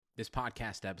This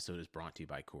podcast episode is brought to you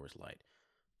by Coors Light.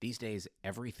 These days,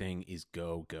 everything is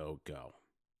go, go, go.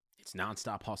 It's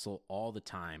nonstop hustle all the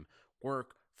time.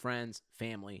 Work, friends,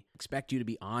 family expect you to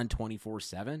be on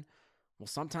 24/7. Well,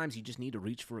 sometimes you just need to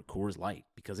reach for a Coors Light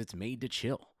because it's made to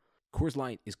chill. Coors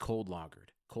Light is cold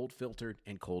lagered, cold filtered,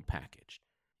 and cold packaged.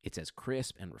 It's as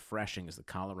crisp and refreshing as the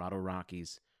Colorado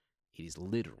Rockies. It is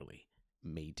literally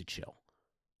made to chill.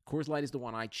 Coors Light is the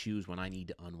one I choose when I need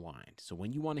to unwind. So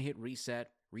when you want to hit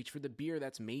reset, reach for the beer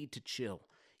that's made to chill.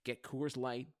 Get Coors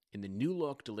Light in the new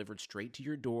look delivered straight to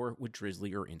your door with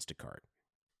Drizzly or Instacart.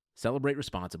 Celebrate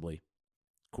responsibly.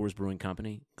 Coors Brewing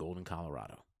Company, Golden,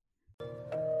 Colorado.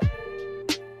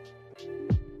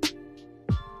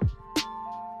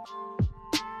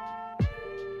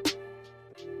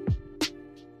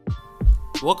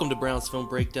 Welcome to Browns Film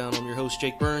Breakdown. I'm your host,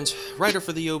 Jake Burns, writer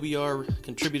for the OBR,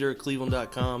 contributor at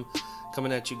Cleveland.com,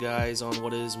 coming at you guys on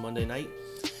what is Monday night.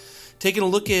 Taking a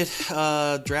look at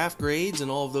draft grades and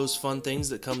all of those fun things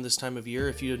that come this time of year.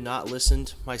 If you have not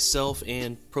listened, myself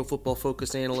and Pro Football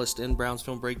Focus analyst and Browns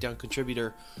Film Breakdown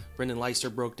contributor Brendan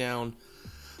Leister broke down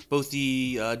both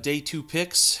the day 2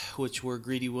 picks, which were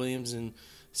Greedy Williams and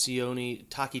Sione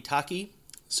Takitaki.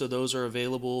 So those are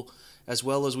available, as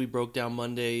well as we broke down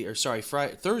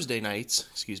Thursday night's,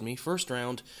 first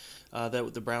round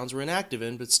that the Browns were inactive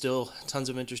in, but still tons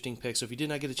of interesting picks. So if you did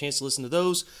not get a chance to listen to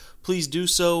those, please do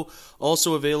so.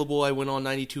 Also available, I went on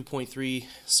 92.3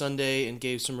 Sunday and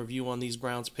gave some review on these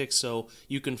Browns picks, so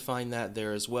you can find that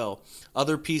there as well.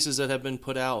 Other pieces that have been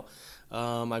put out,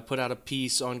 I put out a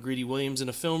piece on Greedy Williams in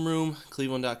a film room,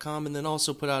 Cleveland.com, and then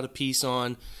also put out a piece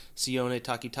on Sione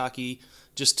Takitaki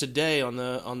just today on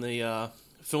the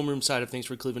film room side of things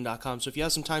for Cleveland.com. So if you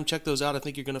have some time, check those out. I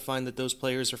think you're going to find that those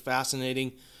players are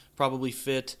fascinating, probably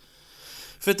fit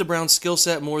the Browns' skill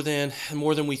set more than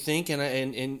we think,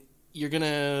 and you're going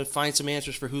to find some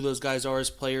answers for who those guys are as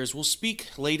players. We'll speak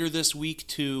later this week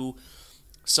to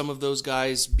some of those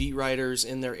guys, beat writers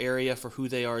in their area, for who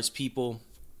they are as people.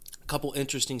 A couple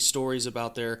interesting stories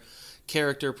about their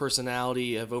character,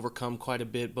 personality have overcome quite a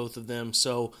bit, both of them.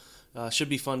 So should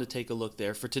be fun to take a look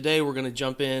there. For today, we're going to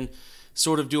jump in,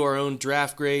 sort of do our own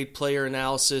draft grade, player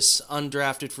analysis,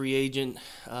 undrafted free agent,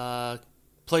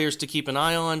 players to keep an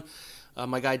eye on.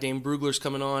 My guy Dane Brugler's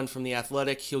coming on from The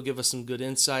Athletic. He'll give us some good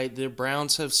insight. The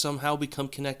Browns have somehow become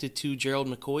connected to Gerald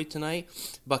McCoy tonight,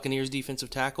 Buccaneers defensive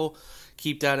tackle.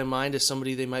 Keep that in mind as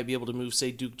somebody they might be able to move,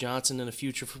 say, Duke Johnson in a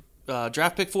future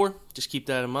draft pick for. Just keep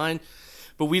that in mind.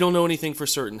 But we don't know anything for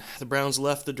certain. The Browns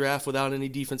left the draft without any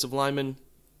defensive linemen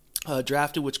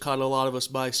drafted, which caught a lot of us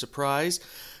by surprise.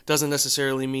 Doesn't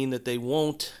necessarily mean that they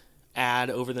won't add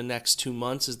over the next 2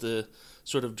 months as the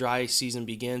sort of dry season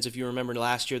begins. If you remember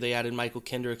last year, they added Michael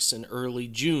Kendricks in early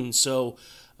June. So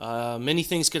many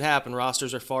things could happen.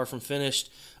 Rosters are far from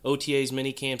finished. OTAs,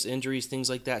 mini camps, injuries, things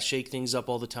like that shake things up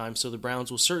all the time. So the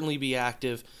Browns will certainly be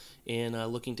active in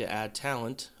looking to add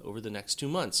talent over the next 2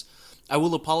 months. I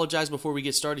will apologize before we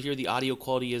get started here. The audio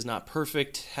quality is not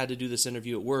perfect. Had to do this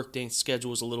interview at work. Dane's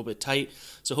schedule is a little bit tight,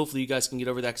 so hopefully you guys can get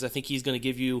over that, because I think he's going to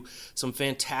give you some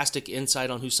fantastic insight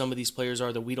on who some of these players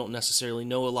are that we don't necessarily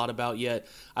know a lot about yet.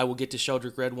 I will get to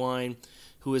Sheldrick Redwine,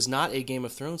 who is not a Game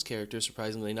of Thrones character,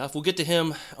 surprisingly enough. We'll get to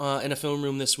him in a film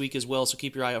room this week as well, so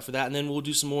keep your eye out for that. And then we'll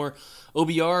do some more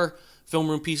OBR film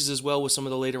room pieces as well with some of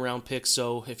the later round picks.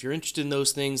 So if you're interested in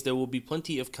those things, there will be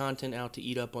plenty of content out to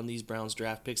eat up on these Browns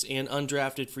draft picks and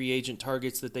undrafted free agent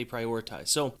targets that they prioritize.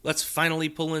 So let's finally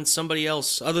pull in somebody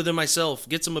else other than myself,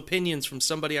 get some opinions from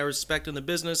somebody I respect in the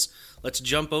business. Let's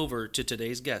jump over to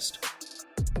today's guest.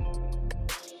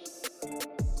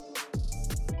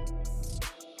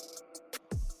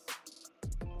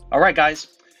 All right, guys.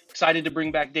 Excited to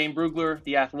bring back Dane Brugler,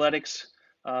 The Athletics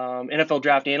NFL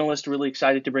draft analyst. Really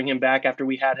excited to bring him back after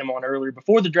we had him on earlier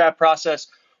before the draft process.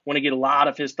 Want to get a lot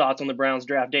of his thoughts on the Browns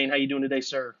draft. Dane, how you doing today,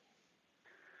 sir?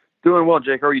 Doing well,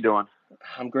 Jake. How are you doing?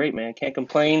 I'm great, man. Can't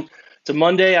complain. It's a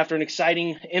Monday after an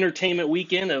exciting entertainment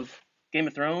weekend of Game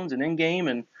of Thrones and Endgame,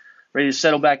 and ready to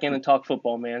settle back in and talk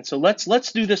football, man. So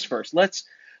let's do this first.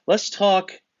 Let's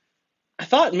talk. I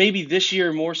thought maybe this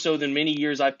year more so than many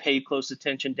years I've paid close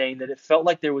attention, Dane, that it felt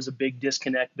like there was a big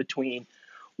disconnect between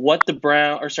what the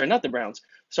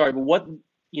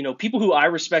people who I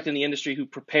respect in the industry who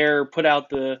put out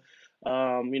the,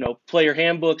 player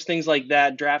handbooks, things like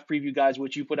that, draft preview guides,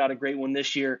 which you put out a great one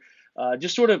this year,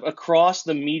 just sort of across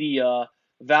the media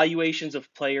valuations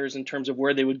of players in terms of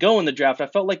where they would go in the draft. I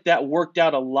felt like that worked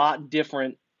out a lot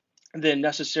different than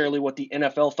necessarily what the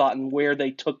NFL thought and where they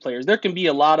took players. There can be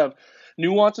a lot of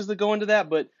nuances that go into that,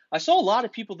 but I saw a lot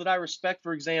of people that I respect,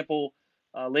 for example,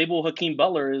 label Hakeem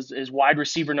Butler is wide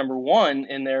receiver number 1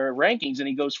 in their rankings, and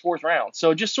he goes 4th round.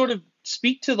 So just sort of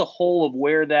speak to the whole of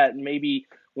where that maybe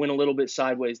went a little bit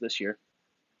sideways this year.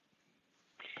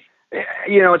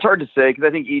 It's hard to say because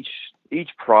I think each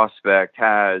prospect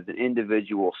has an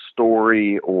individual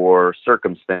story or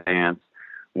circumstance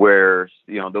where,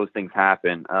 those things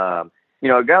happen. A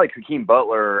guy like Hakeem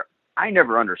Butler, I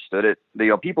never understood it.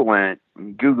 People went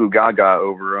goo goo gaga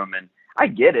over him, and I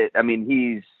get it. I mean,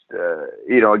 he's,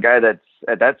 a guy that's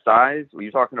at that size. When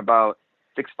you're talking about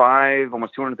 6'5",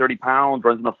 almost 230 pounds,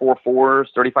 runs in the 4.4s,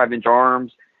 35-inch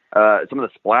arms. Some of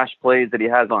the splash plays that he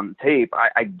has on tape,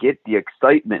 I get the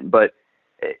excitement, but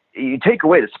you take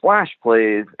away the splash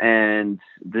plays and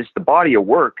just the body of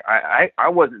work, I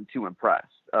wasn't too impressed.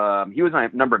 He was my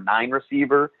number 9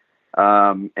 receiver,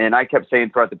 and I kept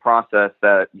saying throughout the process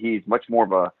that he's much more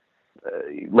of a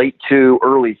late 2,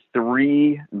 early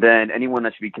 3 than anyone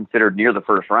that should be considered near the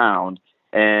first round.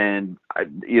 And,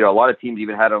 a lot of teams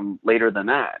even had him later than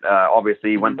that.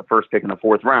 Obviously, he went the first pick in the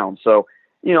 4th round. So,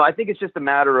 I think it's just a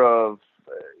matter of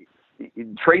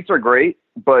traits are great,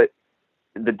 but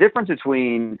the difference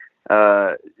between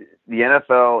the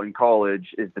NFL and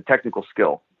college is the technical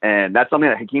skill. And that's something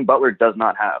that Hakeem Butler does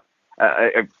not have.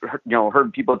 I've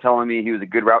heard people telling me he was a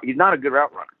good route. He's not a good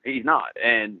route runner. He's not.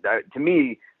 And to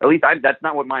me, at least that's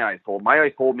not what my eyes told. My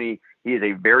eyes told me he is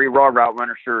a very raw route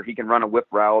runner. Sure, he can run a whip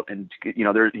route, and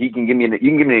he can give me you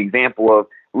can give me an example of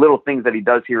little things that he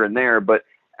does here and there. But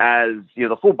as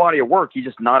the full body of work, he's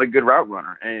just not a good route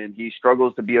runner, and he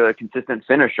struggles to be a consistent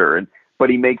finisher. But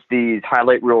he makes these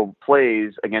highlight reel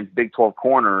plays against Big 12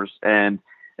 corners, and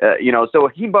so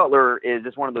Hakeem Butler is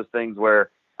just one of those things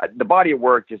where the body of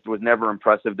work just was never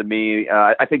impressive to me.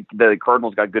 I think the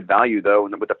Cardinals got good value, though,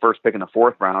 with the first pick in the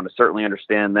 4th round. I certainly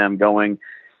understand them going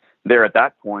there at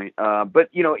that point. But,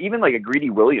 even like a Greedy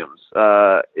Williams,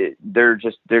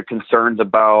 they're concerns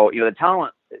about, the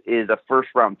talent is a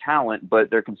first-round talent, but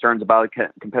they're concerns about the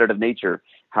competitive nature,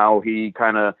 how he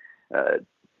kind of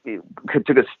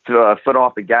took his foot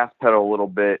off the gas pedal a little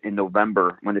bit in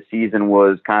November when the season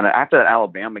was kind of after that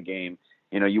Alabama game.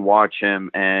 You watch him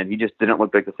and he just didn't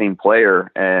look like the same player.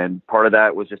 And part of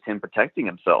that was just him protecting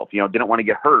himself, didn't want to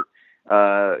get hurt.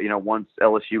 Once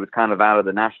LSU was kind of out of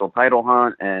the national title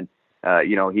hunt and,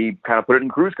 he kind of put it in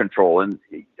cruise control. And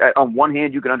on one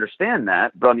hand, you can understand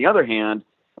that. But on the other hand,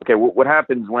 okay, what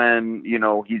happens when,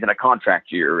 he's in a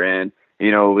contract year and,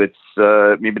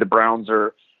 it's maybe the Browns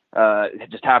are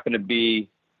just happen to be,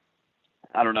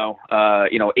 I don't know,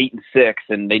 8-6,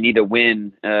 and they need to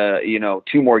win, 2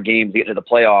 more games to get into the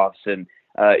playoffs, and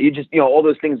all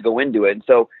those things go into it. And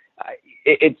so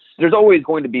there's always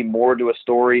going to be more to a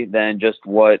story than just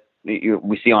what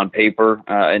we see on paper,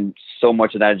 and so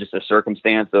much of that is just a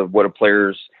circumstance of what a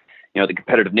player's, the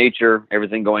competitive nature,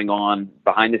 everything going on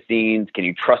behind the scenes. Can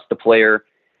you trust the player?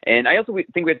 And I also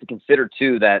think we have to consider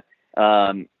too that,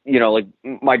 like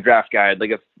my draft guide,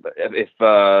 like if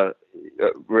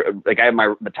like I have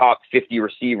the top 50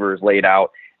 receivers laid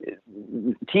out,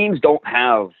 teams don't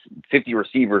have 50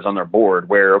 receivers on their board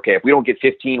where, okay, if we don't get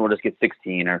 15, we'll just get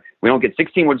 16, or we don't get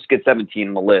 16, we'll just get 17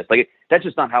 on the list. Like that's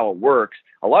just not how it works.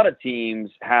 A lot of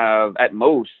teams have at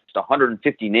most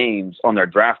 150 names on their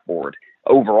draft board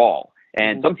overall.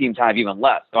 And some teams have even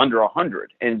less, under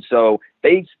 100. And so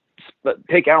they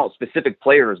pick out specific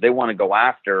players they want to go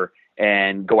after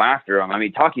and go after them. I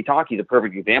mean, Taki is a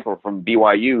perfect example from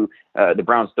BYU, the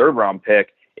Browns' 3rd round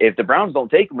pick. If the Browns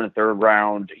don't take him in the 3rd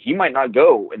round, he might not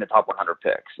go in the top 100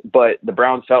 picks. But the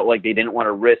Browns felt like they didn't want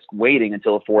to risk waiting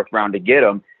until the 4th round to get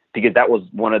him because that was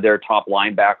one of their top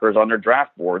linebackers on their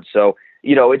draft board. So,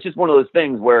 it's just one of those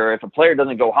things where if a player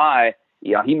doesn't go high,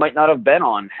 he might not have been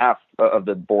on half of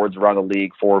the boards around the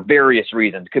league for various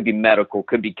reasons. Could be medical,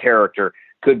 could be character,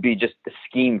 could be just a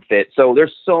scheme fit. So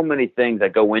there's so many things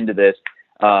that go into this,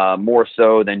 more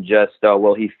so than just,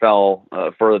 he fell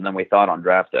further than we thought on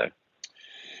draft day.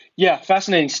 Yeah,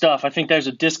 fascinating stuff. I think there's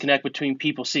a disconnect between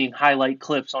people seeing highlight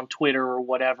clips on Twitter or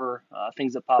whatever,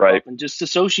 things that pop up, and just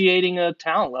associating a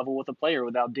talent level with a player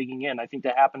without digging in. I think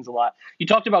that happens a lot. You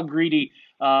talked about Greedy.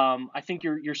 I think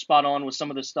you're spot on with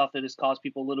some of the stuff that has caused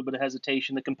people a little bit of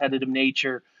hesitation. The competitive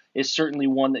nature is certainly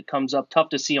one that comes up, tough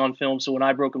to see on film. So when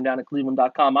I broke him down at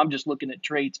Cleveland.com, I'm just looking at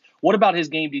traits. What about his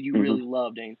game did you really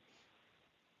love, Dane?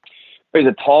 He's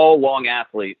a tall, long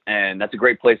athlete, and that's a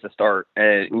great place to start.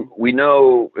 And we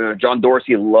know John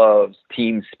Dorsey loves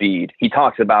team speed. He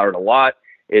talks about it a lot.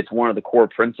 It's one of the core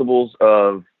principles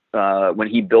of when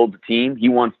he builds a team. He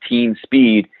wants team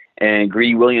speed, and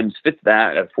Greedy Williams fits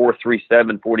that at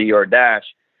 4.37, 40-yard dash.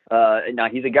 Now,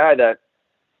 he's a guy that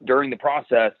during the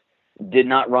process, did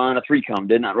not run a 3-cone,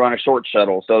 did not run a short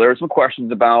shuttle. So there were some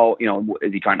questions about,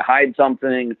 is he trying to hide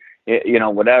something?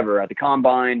 Whatever. At the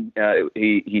combine,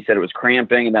 he said it was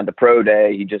cramping, and at the pro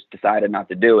day, he just decided not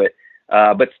to do it.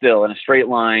 But still, in a straight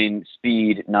line,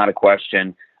 speed, not a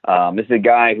question. This is a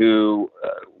guy who,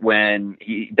 when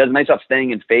he does a nice job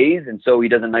staying in phase, and so he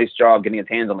does a nice job getting his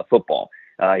hands on the football.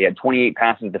 He had 28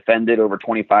 passes defended over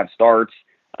 25 starts.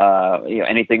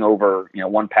 Anything over,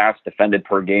 1 pass defended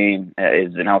per game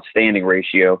is an outstanding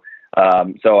ratio.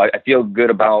 So I feel good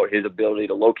about his ability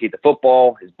to locate the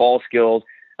football, his ball skills.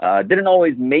 Didn't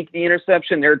always make the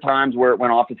interception. There are times where it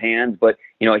went off his hands, but,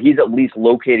 he's at least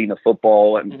locating the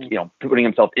football and, putting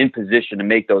himself in position to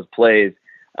make those plays.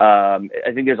 I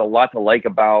think there's a lot to like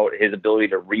about his ability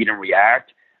to read and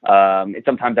react.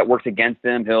 Sometimes that works against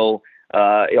him. He'll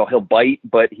bite,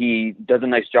 but he does a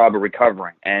nice job of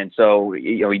recovering. And so,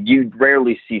 you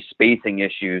rarely see spacing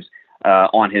issues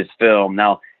on his film.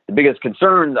 Now, the biggest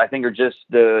concerns, I think, are just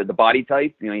the body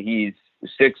type. He's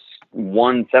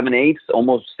 6'1", 7/8",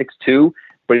 almost 6'2",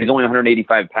 but he's only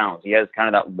 185 pounds. He has kind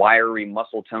of that wiry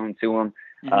muscle tone to him.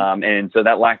 And so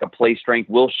that lack of play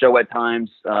strength will show at times.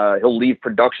 He'll leave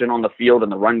production on the field in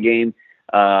the run game.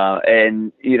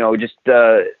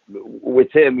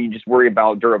 With him, you just worry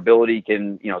about durability,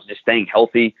 just staying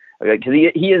healthy, because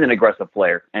he is an aggressive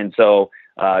player. And so,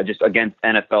 just against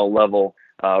NFL level,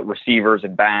 receivers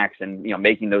and backs and,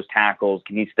 making those tackles,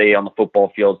 can he stay on the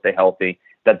football field, stay healthy?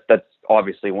 That's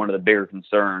obviously one of the bigger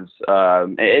concerns.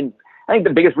 And I think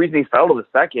the biggest reason he fell to the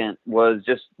second was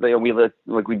just,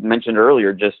 like we mentioned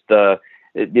earlier, just, the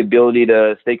ability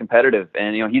to stay competitive.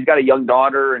 And, he's got a young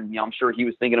daughter, and, I'm sure he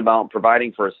was thinking about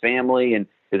providing for his family, and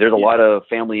there's a lot of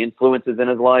family influences in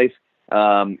his life.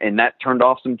 And that turned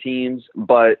off some teams.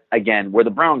 But again, where the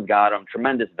Browns got him,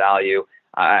 tremendous value.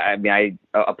 I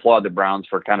applaud the Browns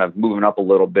for kind of moving up a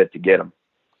little bit to get him.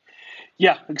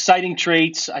 Yeah, exciting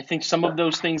traits. I think some of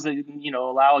those things that,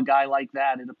 allow a guy like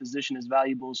that in a position as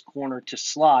valuable as corner to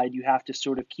slide, you have to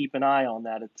sort of keep an eye on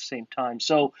that at the same time.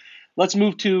 So let's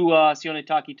move to Sione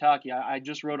Takitaki. I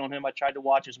just wrote on him. I tried to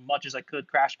watch as much as I could,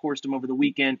 crash coursed him over the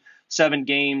weekend, 7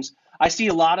 games. I see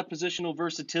a lot of positional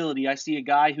versatility. I see a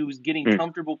guy who's getting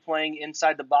comfortable playing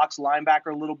inside the box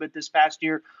linebacker a little bit this past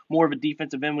year, more of a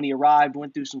defensive end when he arrived,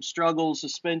 went through some struggles,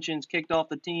 suspensions, kicked off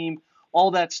the team,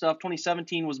 all that stuff.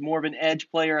 2017 was more of an edge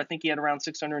player. I think he had around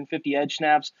 650 edge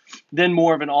snaps, then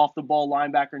more of an off-the-ball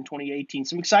linebacker in 2018.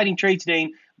 Some exciting traits,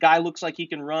 Dane. Guy looks like he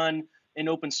can run in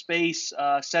open space,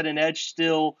 set an edge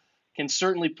still, can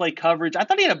certainly play coverage. I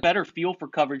thought he had a better feel for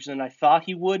coverage than I thought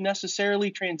he would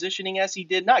necessarily, transitioning as he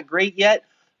did. Not great yet,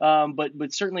 but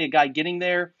certainly a guy getting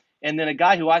there. And then a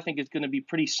guy who I think is going to be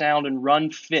pretty sound and run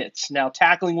fits. Now,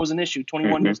 tackling was an issue,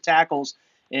 21 missed tackles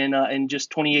in just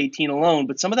 2018 alone.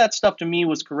 But some of that stuff to me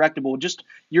was correctable. Just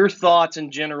your thoughts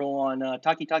in general on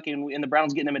Takitaki and the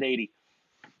Browns getting him at 80.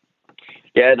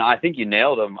 Yeah, no, I think you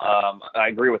nailed him. I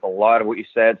agree with a lot of what you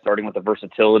said, starting with the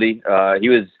versatility. He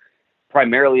was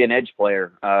primarily an edge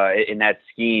player in that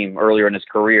scheme earlier in his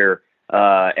career.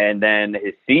 And then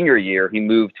his senior year, he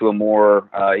moved to a more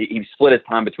he split his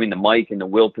time between the Mike and the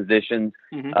Will positions.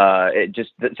 So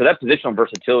that positional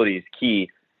versatility is key.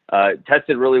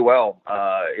 Tested really well,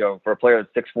 for a player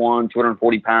that's 6'1",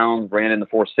 240 pounds, ran in the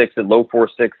 4.6s, low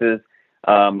 4.6s.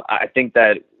 I think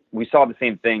that we saw the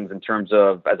same things in terms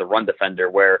of as a run defender,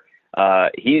 where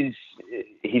he's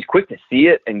quick to see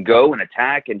it and go and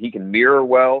attack, and he can mirror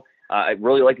well. I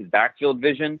really like his backfield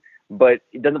vision, but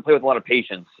he doesn't play with a lot of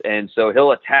patience, and so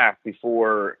he'll attack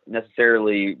before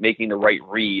necessarily making the right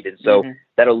read, and so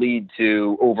that'll lead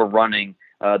to overrunning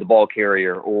the ball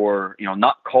carrier, or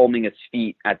not calming his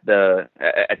feet at the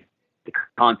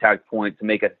contact point to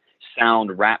make a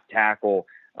sound wrap tackle.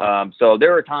 So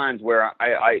there are times where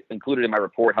I included in my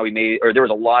report how there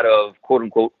was a lot of quote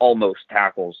unquote almost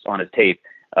tackles on his tape.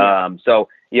 So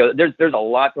there's a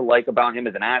lot to like about him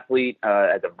as an athlete,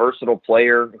 as a versatile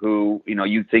player who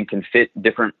you think can fit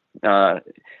different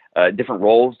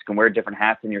roles, can wear different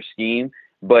hats in your scheme.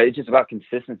 But it's just about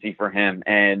consistency for him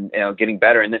and getting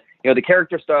better. And the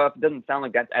character stuff doesn't sound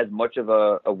like that's as much of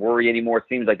a worry anymore. It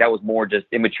seems like that was more just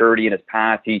immaturity in his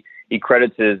past. He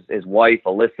credits his wife,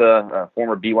 Alyssa, a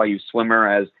former BYU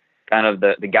swimmer, as kind of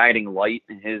the guiding light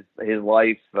in his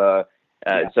life.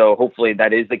 So hopefully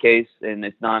that is the case, and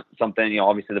it's not something,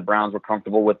 obviously the Browns were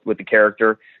comfortable with the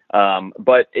character.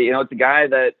 But it's a guy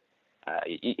that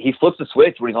he flips the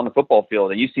switch when he's on the football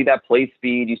field, and you see that play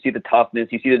speed, you see the toughness,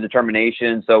 you see the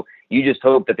determination. So you just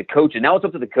hope that the coaches, now it's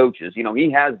up to the coaches,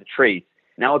 he has the traits.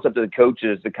 Now it's up to the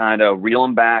coaches to kind of reel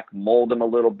him back, mold him a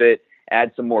little bit,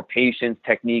 add some more patience,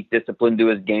 technique, discipline to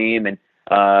his game. And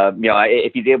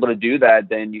if he's able to do that,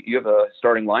 then you have a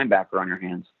starting linebacker on your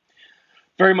hands.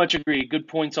 Very much agree. Good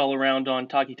points all around on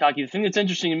Takitaki. The thing that's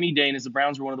interesting to me, Dane, is the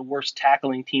Browns were one of the worst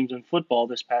tackling teams in football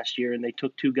this past year, and they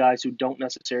took two guys who don't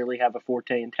necessarily have a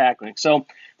forte in tackling. So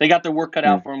they got their work cut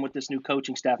out for them with this new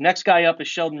coaching staff. Next guy up is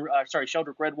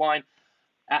Sheldrick Redwine.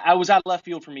 I was out left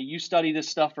field for me. You study this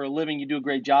stuff for a living. You do a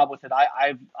great job with it.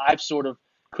 I've sort of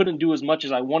couldn't do as much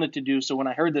as I wanted to do. So when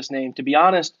I heard this name, to be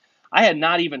honest, I had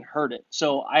not even heard it.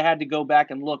 So I had to go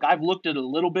back and look. I've looked at it a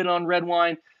little bit on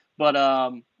Redwine, but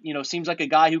seems like a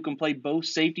guy who can play both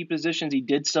safety positions. He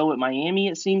did so at Miami,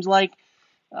 it seems like.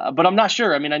 But I'm not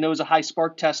sure. I mean, I know he's a high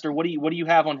spark tester. What do you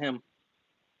have on him?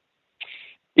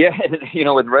 Yeah,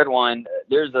 with Redwine,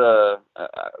 there's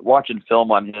watching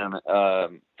film on him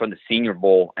from the Senior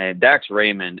Bowl, and Dax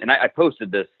Raymond, and I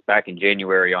posted this back in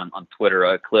January on Twitter,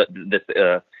 a clip,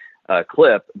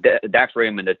 Dax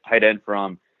Raymond, a tight end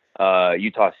from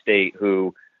Utah State,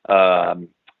 who went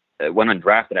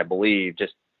undrafted, I believe,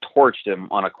 just torched him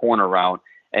on a corner route.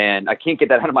 And I can't get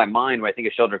that out of my mind when I think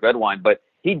of Sheldrick Redwine, but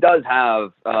he does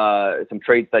have some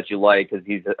traits that you like, because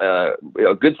he's a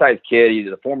good-sized kid.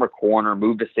 He's a former corner,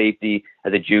 moved to safety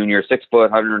as a junior, 6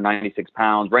 foot, 196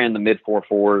 pounds, ran the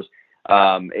mid-4.4s.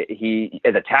 He,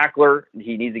 as a tackler,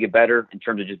 he needs to get better in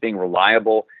terms of just being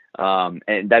reliable.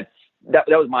 And that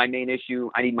was my main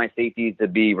issue. I need my safeties to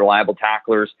be reliable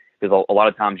tacklers, because a lot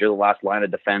of times you're the last line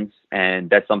of defense, and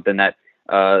that's something that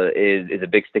is a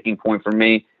big sticking point for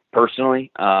me personally.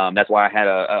 That's why I had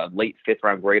a late 5th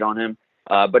round grade on him.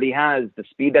 But he has the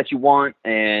speed that you want,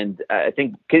 and I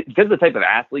think because of the type of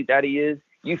athlete that he is,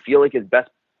 you feel like his best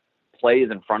play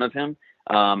is in front of him.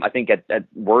 I think at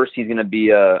worst he's going to be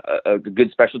a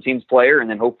good special teams player, and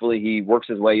then hopefully he works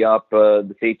his way up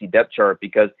the safety depth chart,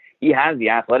 because he has the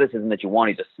athleticism that you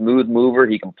want. He's a smooth mover.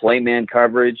 He can play man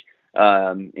coverage.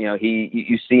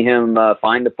 You see him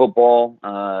find the football,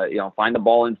 find the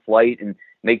ball in flight and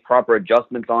make proper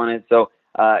adjustments on it. So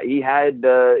he had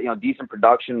decent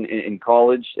production in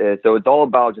college. So it's all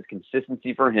about just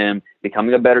consistency for him,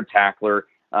 becoming a better tackler.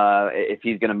 If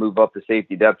he's going to move up the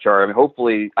safety depth chart, I mean,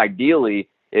 hopefully, ideally,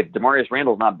 if Demarius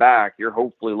Randall's not back, you're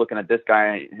hopefully looking at this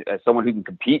guy as someone who can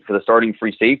compete for the starting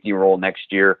free safety role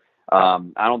next year. I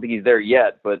don't think he's there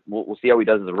yet, but we'll see how he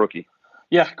does as a rookie.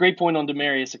 Yeah, great point on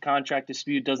Demarius. A contract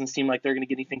dispute doesn't seem like they're going to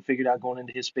get anything figured out going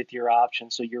into his 5th-year option.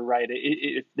 So you're right.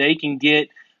 If they can get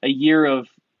a year of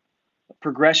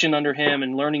progression under him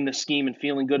and learning the scheme and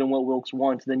feeling good in what Wilks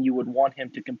wants, then you would want him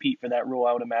to compete for that role.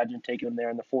 I would imagine taking him there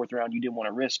in the 4th round. You didn't want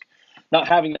to risk not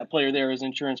having that player there as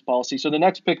insurance policy. So the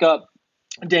next pickup,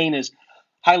 Dane, is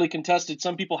highly contested.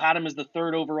 Some people had him as the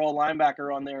 3rd overall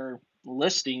linebacker on their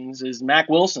listings, is Mack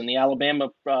Wilson, the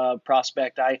Alabama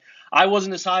prospect. I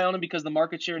wasn't as high on him because the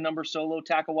market share numbers solo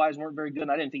tackle-wise weren't very good,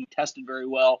 and I didn't think he tested very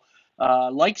well.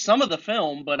 Like some of the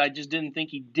film, but I just didn't think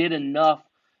he did enough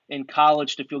in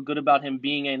college to feel good about him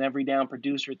being an every down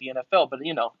producer at the NFL. But,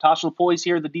 Tosh Lapoy's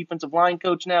here, the defensive line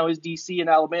coach now, is DC in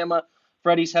Alabama.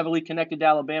 Freddie's heavily connected to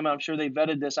Alabama. I'm sure they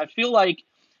vetted this. I feel like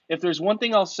if there's one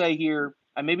thing I'll say here,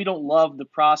 I maybe don't love the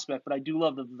prospect, but I do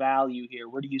love the value here.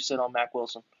 Where do you sit on Mack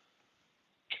Wilson?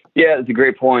 Yeah, that's a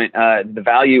great point. The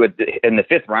value in the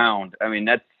 5th round, I mean,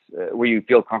 that's where you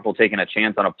feel comfortable taking a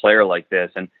chance on a player like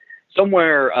this. And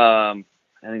somewhere, I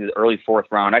think the early 4th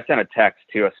round, I sent a text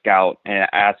to a scout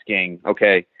asking,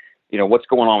 okay, what's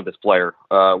going on with this player?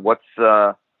 Why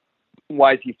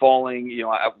is he falling?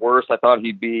 At worst, I thought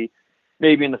he'd be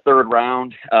maybe in the 3rd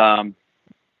round. I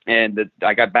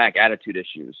got back attitude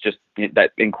issues, just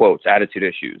that in quotes, attitude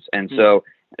issues. And so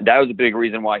that was a big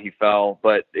reason why he fell.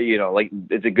 But,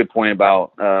 it's a good point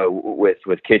about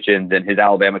with Kitchens and his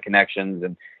Alabama connections.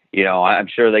 And, I'm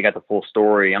sure they got the full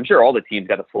story. I'm sure all the teams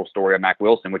got the full story of Mack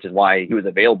Wilson, which is why he was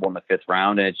available in the 5th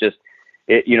round. And it's just,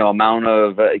 amount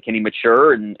of can he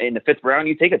mature? And in the 5th round,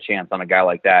 you take a chance on a guy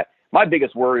like that. My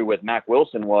biggest worry with Mack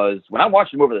Wilson was when I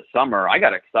watched him over the summer, I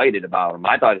got excited about him.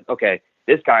 I thought, okay,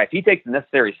 this guy, if he takes the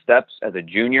necessary steps as a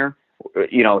junior,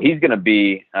 he's going to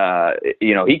be,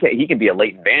 he can be a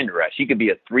Leighton Vander Esch. He could be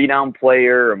a 3-down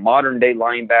player, a modern-day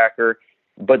linebacker.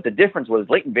 But the difference was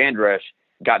Leighton Vander Esch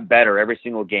got better every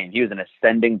single game. He was an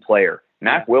ascending player.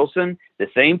 Mack Wilson, the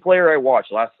same player I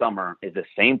watched last summer, is the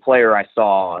same player I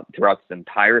saw throughout this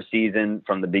entire season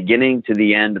from the beginning to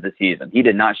the end of the season. He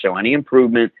did not show any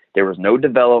improvement. There was no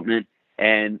development.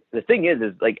 And the thing is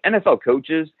like NFL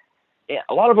coaches,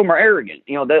 a lot of them are arrogant.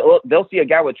 They'll see a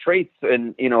guy with traits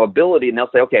and, ability, and they'll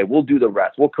say, okay, we'll do the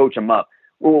rest. We'll coach him up.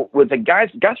 Well, with the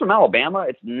guys from Alabama,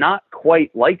 it's not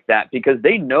quite like that, because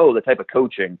they know the type of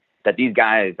coaching that these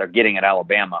guys are getting at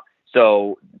Alabama.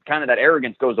 So kind of that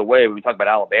arrogance goes away when we talk about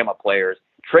Alabama players.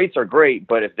 traits are great,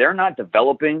 but if they're not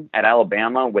developing at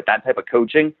Alabama with that type of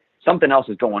coaching, something else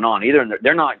is going on. Either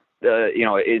they're not,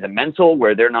 is it mental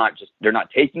where they're not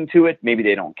taking to it. Maybe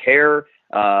they don't care,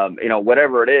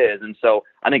 whatever it is. And so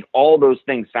I think all those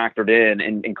things factored in,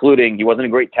 and including he wasn't a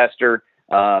great tester.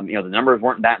 The numbers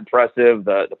weren't that impressive.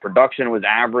 The production was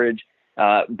average.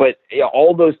 But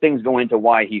all those things go into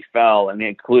why he fell, and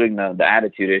including the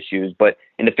attitude issues. But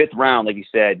in the 5th round, like you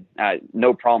said,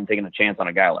 no problem taking a chance on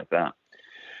a guy like that.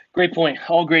 Great point.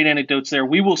 All great anecdotes there.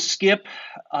 We will skip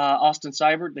Austin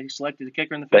Seibert. They selected a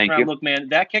kicker in the 5th round. Look, man,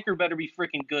 that kicker better be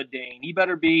freaking good, Dane. He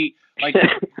better be like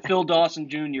Phil Dawson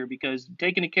Jr., because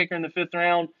taking a kicker in the 5th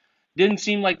round didn't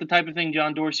seem like the type of thing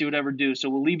John Dorsey would ever do. So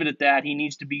we'll leave it at that. He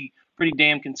needs to be pretty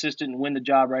damn consistent and win the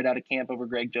job right out of camp over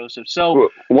Greg Joseph. So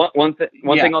one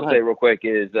thing I'll say real quick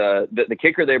is the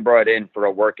kicker they brought in for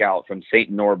a workout from St.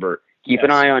 Norbert. Keep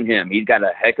an eye on him. He's got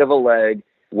a heck of a leg.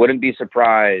 Wouldn't be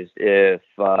surprised if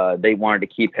they wanted to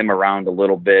keep him around a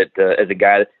little bit as a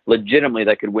guy legitimately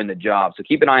that could win the job. So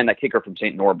keep an eye on that kicker from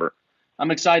St. Norbert.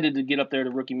 I'm excited to get up there to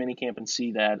rookie minicamp and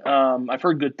see that. I've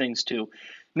heard good things too.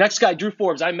 Next guy, Drew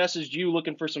Forbes. I messaged you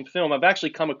looking for some film. I've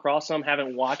actually come across some,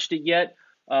 haven't watched it yet.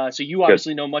 So you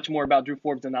obviously know much more about Drew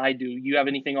Forbes than I do. You have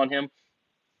anything on him?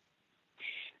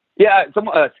 Yeah, some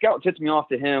scout tipped me off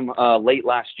to him late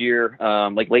last year,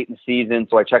 late in the season.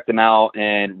 So I checked him out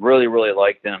and really, really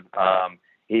liked him.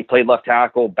 He played left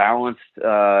tackle, balanced.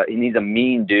 He's a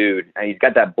mean dude. He's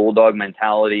got that bulldog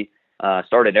mentality.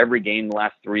 Started every game the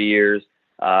last 3 years.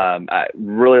 I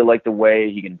really like the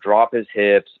way he can drop his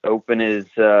hips, open his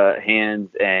hands,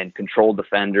 and control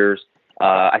defenders.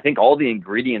 I think all the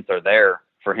ingredients are there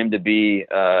for him to be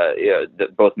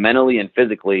both mentally and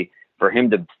physically for him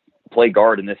to play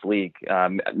guard in this league. I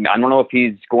don't know if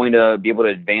he's going to be able to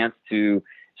advance to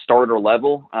starter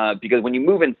level because when you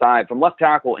move inside from left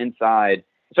tackle inside,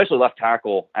 especially left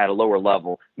tackle at a lower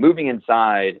level, moving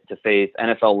inside to face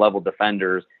NFL level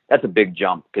defenders, that's a big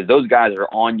jump because those guys are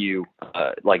on you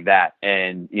like that.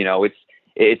 And,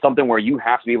 it's something where you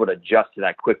have to be able to adjust to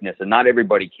that quickness, and not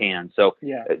everybody can. So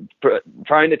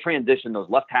trying to transition those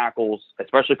left tackles,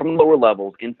 especially from the lower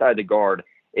levels inside the guard,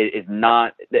 is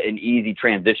not an easy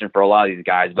transition for a lot of these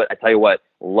guys. But I tell you what,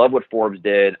 love what Forbes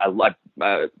did. I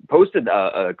posted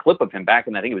a clip of him back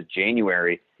in, I think it was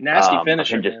January. Nasty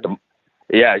finisher.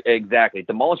 Yeah, exactly.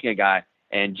 Demolishing a guy.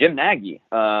 And Jim Nagy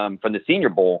from the Senior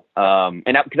Bowl.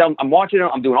 Because I'm watching him,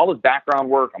 I'm doing all this background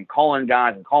work. I'm calling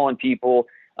guys, I'm calling people.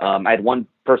 I had one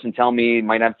person tell me he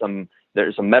might have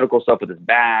there's some medical stuff with his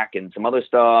back and some other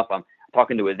stuff. I'm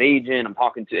talking to his agent. I'm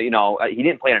talking to, he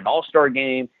didn't play in an all-star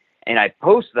game. And I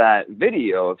post that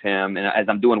video of him and as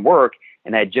I'm doing work,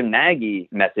 and I had Jim Nagy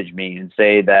message me and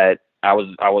say that I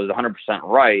was 100%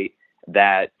 right,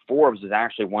 that Forbes is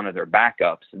actually one of their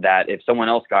backups, that if someone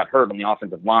else got hurt on the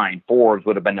offensive line, Forbes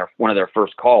would have been one of their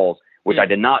first calls, which I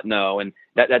did not know. And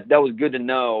that was good to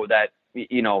know that,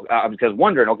 I was just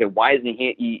wondering, okay, why isn't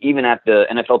he even at the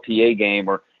NFLPA game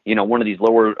or, one of these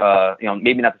lower,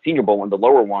 maybe not the Senior Bowl, one of the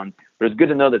lower ones, but it's good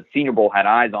to know that the Senior Bowl had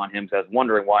eyes on him. So I was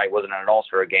wondering why he wasn't at an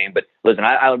All-Star game. But listen,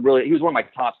 he was one of my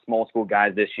top small school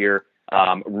guys this year.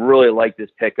 Really like this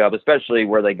pickup, especially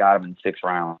where they got him in the 6th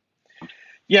round.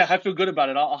 Yeah, I feel good about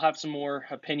it. I'll have some more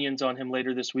opinions on him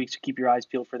later this week, so keep your eyes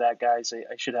peeled for that, guys.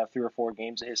 I should have 3 or 4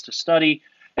 games of his to study.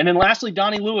 And then lastly,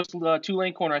 Donnie Lewis,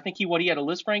 Tulane corner. I think he had a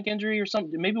Lisfranc injury or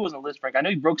something. Maybe it wasn't a Lisfranc. I know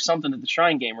he broke something at the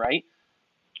Shrine game, right?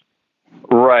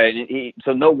 Right.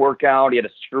 So no workout. He had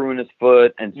a screw in his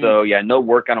foot. And so, no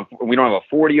workout. We don't have a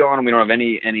 40 on him. We don't have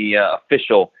any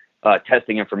official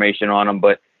testing information on him.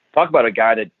 But talk about a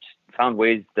guy that found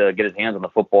ways to get his hands on the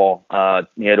football.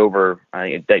 He had over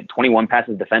 21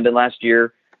 passes defended last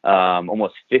year,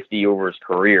 almost 50 over his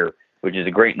career, which is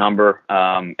a great number.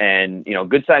 And,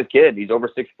 good sized kid. He's over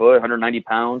 6 foot, 190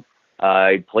 pounds.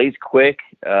 He plays quick.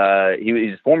 He's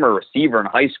a former receiver in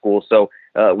high school. So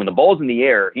when the ball's in the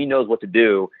air, he knows what to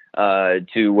do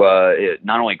to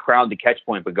not only crowd the catch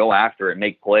point, but go after it and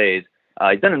make plays.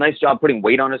 He's done a nice job putting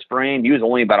weight on his frame. He was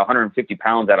only about 150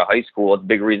 pounds out of high school. It's a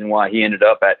big reason why he ended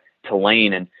up at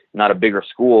Tulane and not a bigger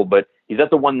school, but he's at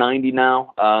the 190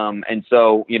 now. And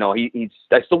so,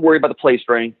 I still worry about the play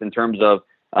strength in terms of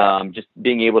just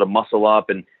being able to muscle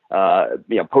up and,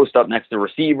 post up next to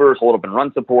receivers, hold up and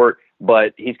run support,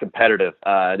 but he's competitive.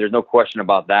 There's no question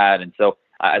about that. And so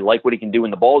I like what he can do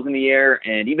when the ball's in the air.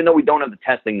 And even though we don't have the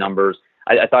testing numbers,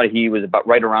 I thought he was about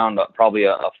right around probably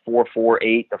a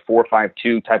 4.48 to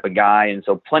 4.52 type of guy. And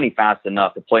so plenty fast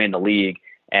enough to play in the league.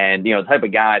 And, the type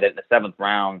of guy that in the 7th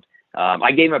round,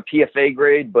 I gave him a PFA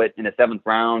grade, but in the 7th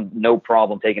round, no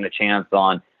problem taking a chance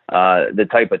on the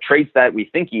type of traits that we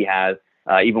think he has,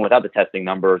 even without the testing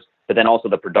numbers, but then also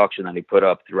the production that he put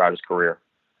up throughout his career.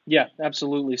 Yeah,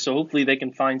 absolutely. So hopefully they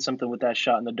can find something with that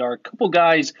shot in the dark. Couple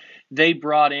guys they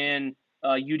brought in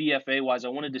UDFA wise. I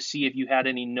wanted to see if you had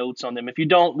any notes on them. If you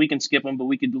don't, we can skip them, but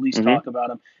we could at least talk about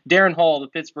them. Darren Hall, the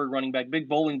Pittsburgh running back, big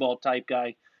bowling ball type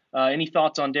guy. Any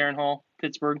thoughts on Darren Hall,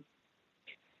 Pittsburgh?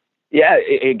 Yeah,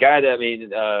 a guy that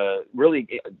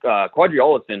really Quadri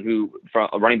Olison, who from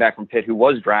a running back from Pitt, who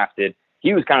was drafted.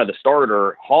 He was kind of the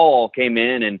starter. Hall came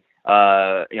in and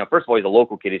first of all, he's a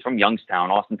local kid. He's from Youngstown,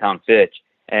 Austintown Fitch.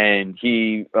 And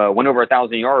he went over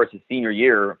 1,000 yards his senior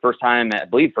year. First time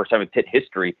in Pitt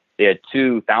history. They had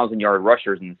 2,000-yard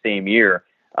rushers in the same year.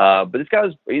 But this guy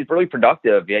he's really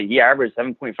productive. Yeah, he averaged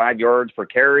 7.5 yards per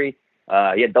carry.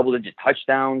 He had double-digit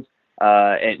touchdowns.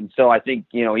 And so I think,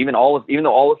 even though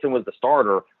Olison was the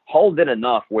starter, Hall did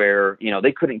enough where,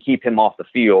 they couldn't keep him off the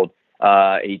field.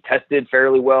 He tested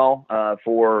fairly well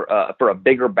for a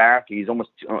bigger back. He's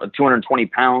almost 220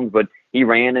 pounds, but he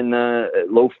ran in the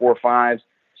low 4.5s.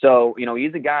 So,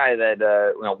 he's a guy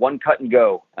that, one cut and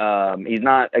go. He's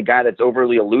not a guy that's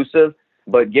overly elusive,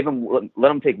 but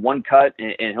let him take one cut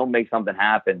and he'll make something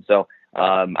happen. So,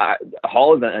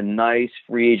 Hall is a nice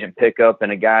free agent pickup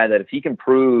and a guy that if he can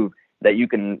prove that you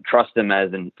can trust him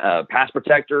as a pass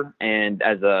protector and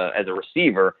as a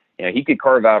receiver, he could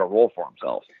carve out a role for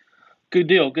himself. Good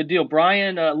deal.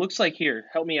 Brian, looks like here,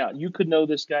 help me out. You could know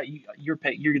this guy. You're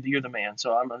the man,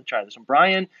 so I'm going to try this one.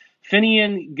 Brian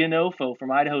Finian Ganofo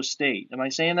from Idaho State. Am I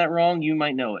saying that wrong? You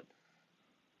might know it.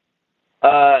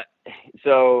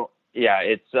 So yeah,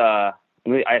 it's I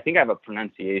think I have a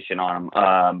pronunciation on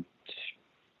him.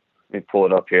 Let me pull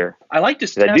it up here. I like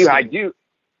this. I do.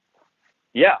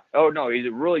 Yeah. Oh no, he's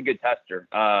a really good tester.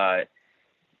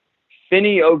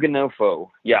 Fini Oganofo.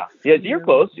 Yeah, you're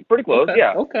close. Pretty close. Okay.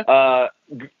 Yeah. Okay.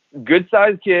 Good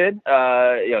sized kid.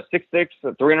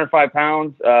 6'6", 305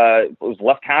 pounds. It was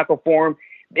left tackle for him.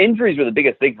 Injuries were the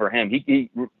biggest thing for him. He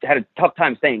had a tough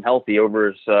time staying healthy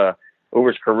over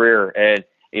his career.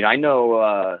 And I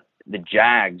know the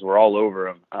Jags were all over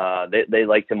him. They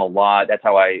liked him a lot. That's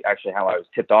how I was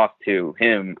tipped off to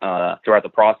him throughout the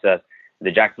process.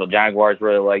 The Jacksonville Jaguars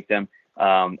really liked him.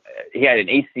 He had an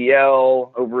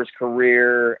ACL over his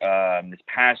career this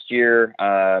past year.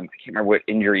 I can't remember what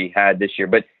injury he had this year,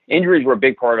 but injuries were a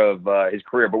big part of his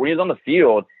career. But when he was on the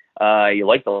field, he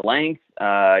liked the length.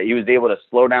 He was able to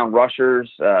slow down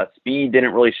rushers. Speed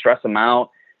didn't really stress him out.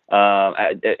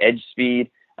 Edge speed.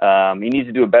 He needs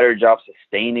to do a better job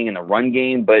sustaining in the run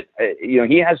game. But,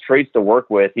 he has traits to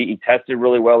work with. He tested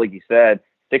really well, like you said.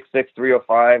 6'6",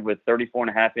 305 with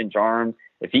 34.5-inch arms.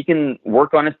 If he can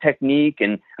work on his technique,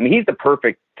 and he's the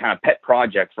perfect kind of pet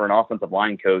project for an offensive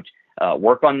line coach.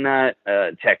 Work on that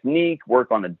technique,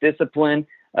 work on the discipline.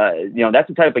 That's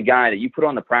the type of guy that you put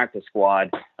on the practice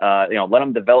squad. Let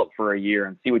him develop for a year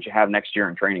and see what you have next year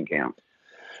in training camp.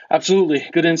 Absolutely.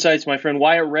 Good insights, my friend.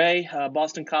 Wyatt Ray,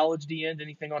 Boston College D-end.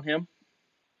 Anything on him?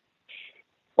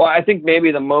 Well, I think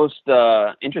maybe the most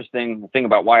interesting thing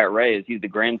about Wyatt Ray is he's the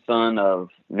grandson of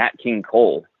Nat King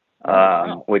Cole,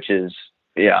 which is,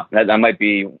 that might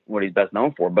be what he's best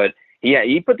known for. But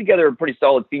he put together a pretty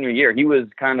solid senior year. He was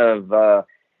kind of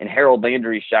in Harold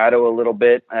Landry's shadow a little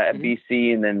bit at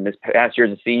BC, and then this past year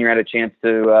as a senior had a chance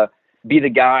to be the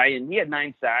guy, and he had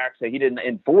 9 sacks. So he didn't,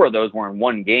 and 4 of those were in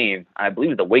one game. I believe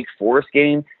it was the Wake Forest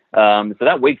game. So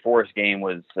that Wake Forest game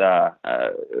was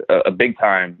a big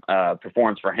time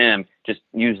performance for him. Just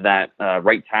used that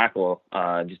right tackle,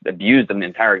 just abused him the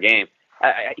entire game.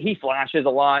 He flashes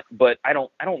a lot, but I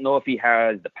don't know if he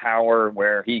has the power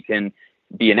where he can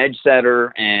be an edge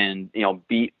setter and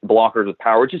beat blockers with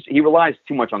power. He relies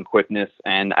too much on quickness,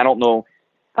 and I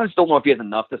just don't know if he has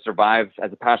enough to survive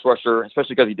as a pass rusher,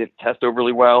 especially because he didn't test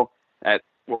overly well at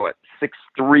 6'3",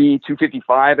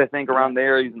 255, I think, around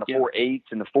there. He's in the 4.8s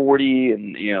and the 40,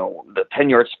 and the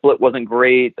 10-yard split wasn't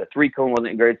great. The 3-cone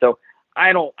wasn't great. So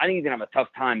I think he's gonna have a tough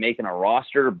time making a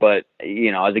roster. But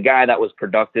as a guy that was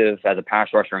productive as a pass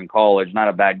rusher in college, not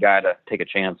a bad guy to take a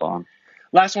chance on.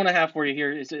 Last one I have for you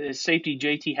here is safety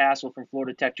JT Hassel from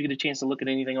Florida Tech. Did you get a chance to look at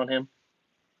anything on him?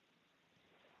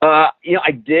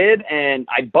 I did, and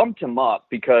I bumped him up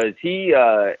because his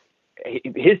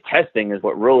testing is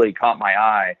what really caught my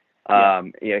eye.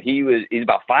 He's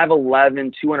about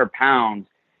 5'11", 200 pounds,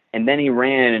 and then he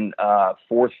ran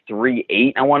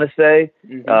 4.38, I want to say,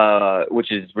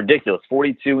 which is ridiculous.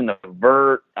 42 in the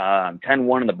vert,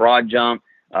 10.1 in the broad jump.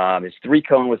 His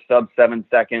 3-cone was sub 7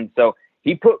 seconds. So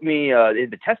he put me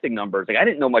the testing numbers. I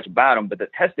didn't know much about him, but the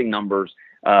testing numbers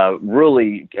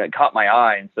really caught my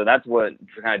eye, and so that's what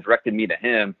kind of directed me to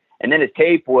him. And then his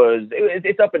tape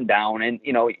it's up and down, and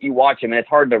you watch him, and it's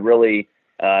hard to really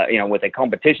with the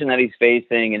competition that he's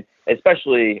facing, and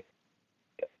especially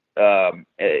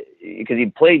because he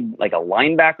played like a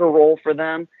linebacker role for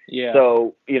them. Yeah.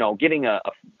 So, getting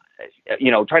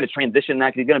try to transition that,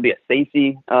 because he's going to be a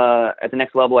safety at the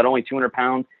next level at only 200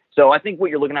 pounds. So I think what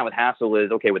you're looking at with Hassel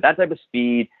is, okay, with that type of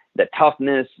speed, the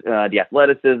toughness, the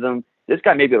athleticism, this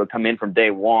guy may be able to come in from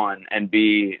day one and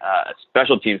be a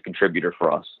special teams contributor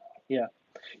for us. Yeah.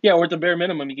 Yeah, or at the bare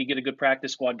minimum, you could get a good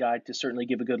practice squad guy to certainly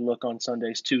give a good look on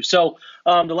Sundays too. So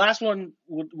the last one,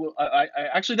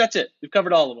 actually, that's it. We've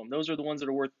covered all of them. Those are the ones that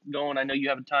are worth going. I know you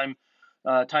have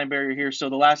a time barrier here. So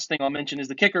the last thing I'll mention is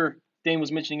the kicker Dane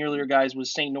was mentioning earlier, guys,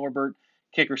 was St. Norbert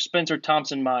kicker Spencer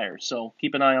Thompson-Myers. So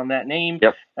keep an eye on that name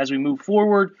as we move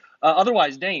forward.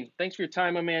 Otherwise, Dane, thanks for your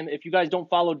time, my man. If you guys don't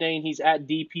follow Dane, he's at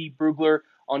DP Brugler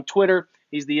on Twitter.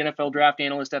 He's the NFL draft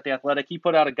analyst at The Athletic. He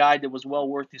put out a guide that was well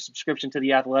worth the subscription to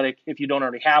The Athletic if you don't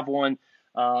already have one.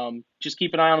 Just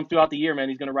keep an eye on him throughout the year, man.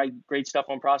 He's going to write great stuff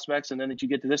on prospects, and then that you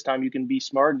get to this time, you can be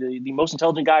smart, the most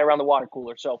intelligent guy around the water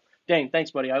cooler. So, Dane,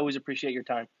 thanks, buddy. I always appreciate your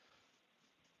time.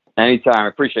 Anytime. I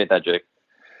appreciate that, Jake.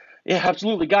 Yeah,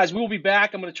 absolutely. Guys, we will be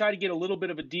back. I'm going to try to get a little bit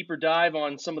of a deeper dive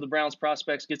on some of the Browns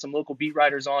prospects, get some local beat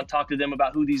writers on, talk to them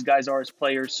about who these guys are as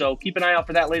players. So keep an eye out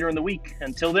for that later in the week.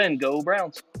 Until then, go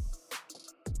Browns.